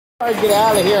Before I get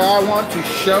out of here, I want to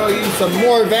show you some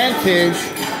more vintage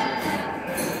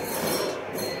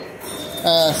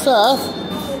stuff.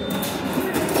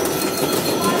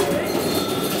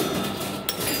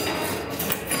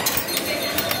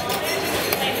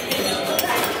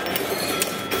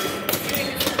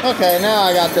 Okay, now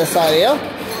I got this idea.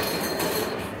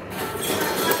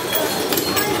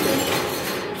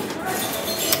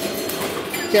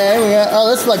 Okay, we got, oh,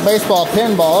 this is like baseball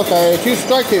pinball. Okay, 2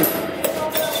 strike 2.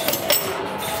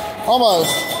 Almost.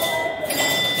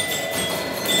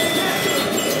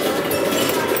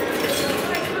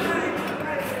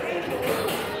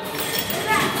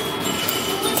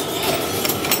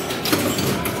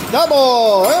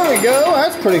 Double! There we go.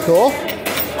 That's pretty cool.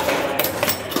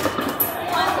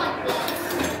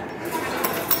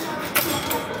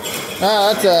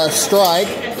 Ah, that's a strike.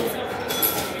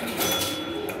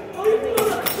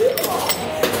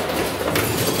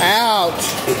 Ouch.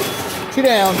 2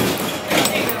 down.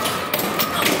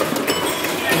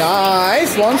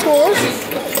 Nice. 1 scores.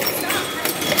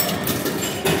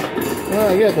 Oh,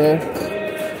 I get there.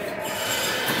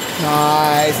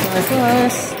 Nice, nice,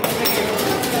 nice.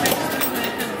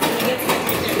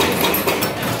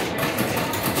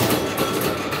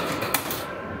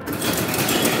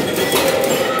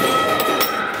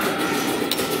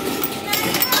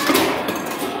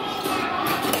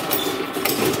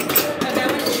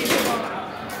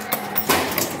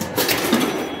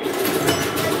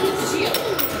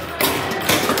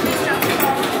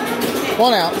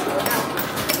 One out.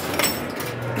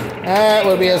 That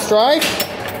would be a strike.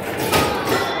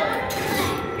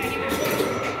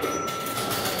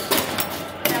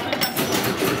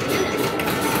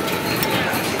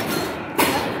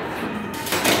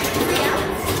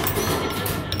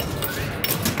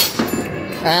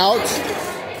 Out.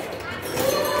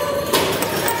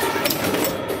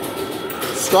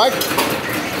 Strike.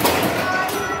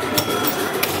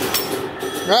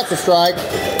 That's a strike.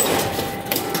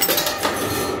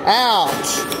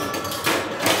 Ouch.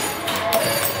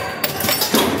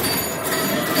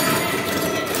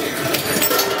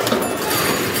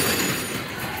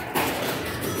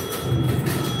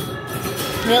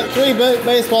 We got 3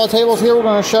 baseball tables here we're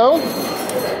going to show.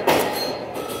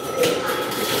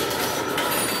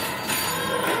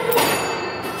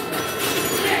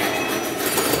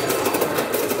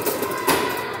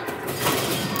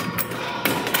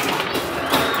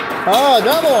 Oh,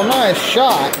 double. Nice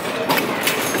shot.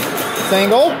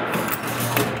 Single.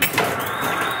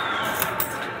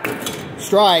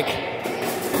 Strike.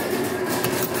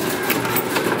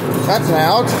 That's an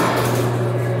out.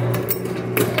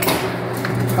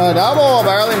 A double.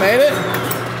 Barely made it.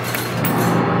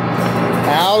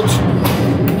 Out.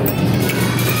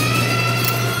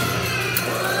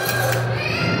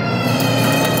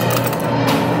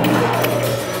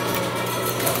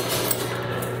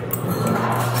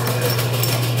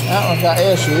 That one's got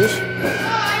issues.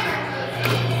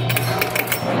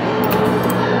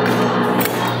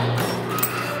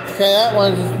 Okay, that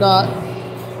one's not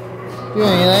doing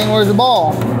anything. Where's the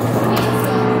ball?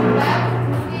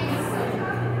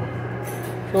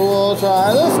 So we'll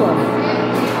try this one.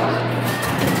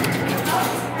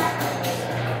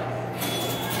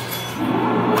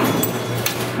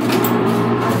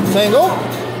 Single.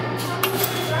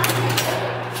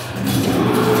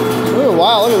 Ooh,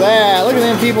 wow, look at that. Look at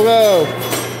them people go.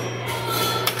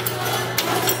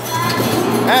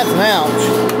 That's an ouch.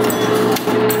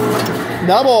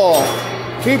 Double.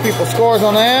 2 people scores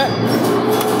on that.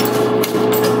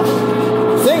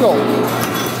 Single.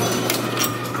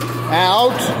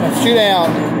 Out. That's 2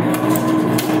 down.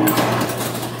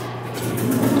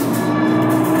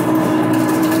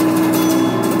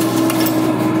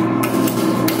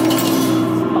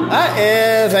 That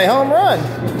is a home run.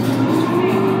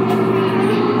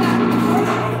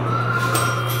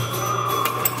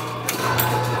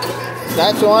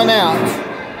 That's 1 out.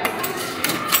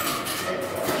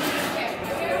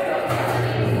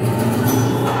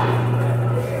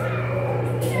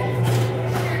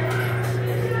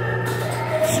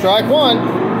 Strike 1.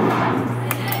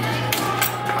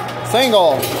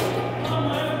 Single.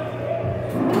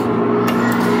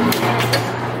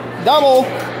 Double.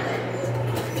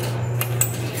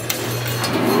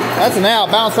 That's an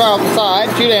out. Bounce right off the side.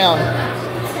 2 down.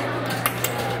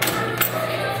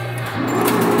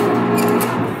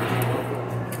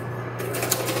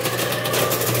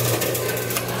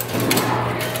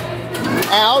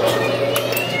 Out.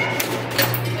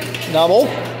 Double.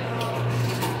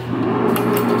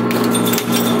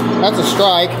 That's a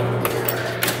strike.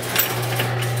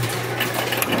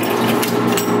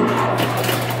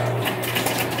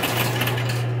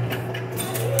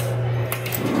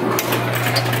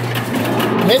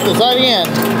 Hit the side again.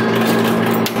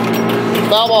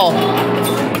 Foul ball.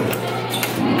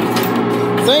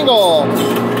 Single.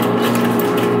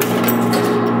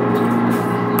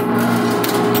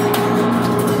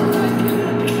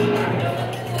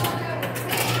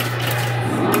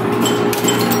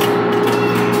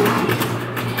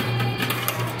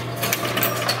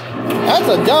 That's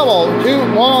a double.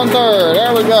 2-1 on third.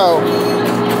 There we go.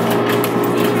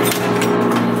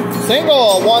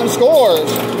 Single. 1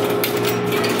 scores.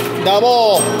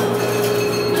 Double.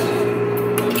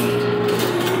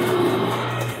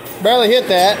 Barely hit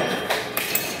that.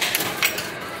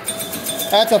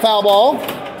 That's a foul ball.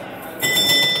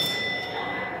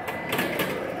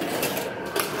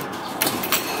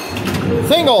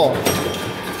 Single.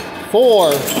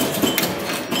 4.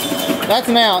 That's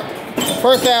an out.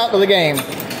 First out of the game.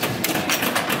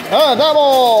 Oh,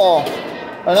 double.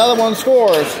 Another one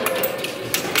scores.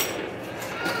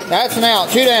 That's an out.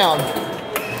 2 down.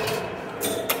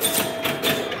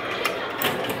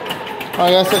 I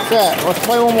guess it's that. Let's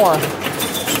play one more.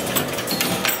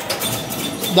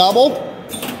 Double.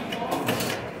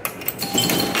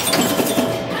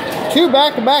 2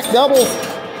 back-to-back doubles.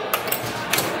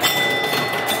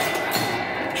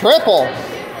 Triple.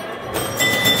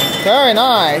 Very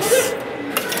nice.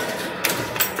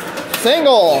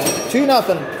 Single.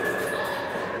 2-0.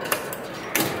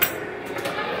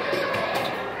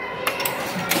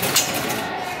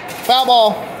 Foul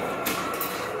ball.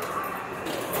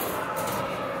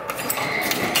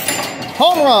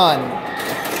 Home run.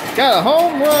 Got a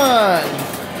home run.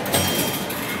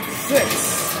 6.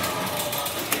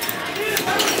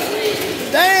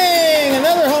 Dang,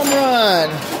 another home run.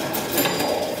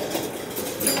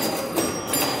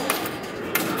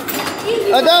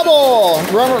 A double.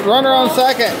 Runner on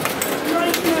second.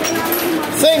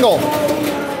 Single.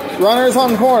 Runners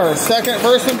on corners. Second,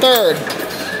 first, and third.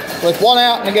 With 1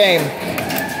 out in the game.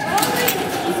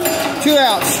 2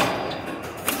 outs.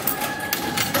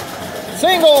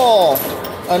 Single.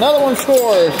 Another one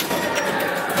scores.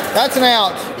 That's an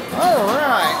out. All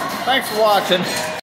right. Thanks for watching.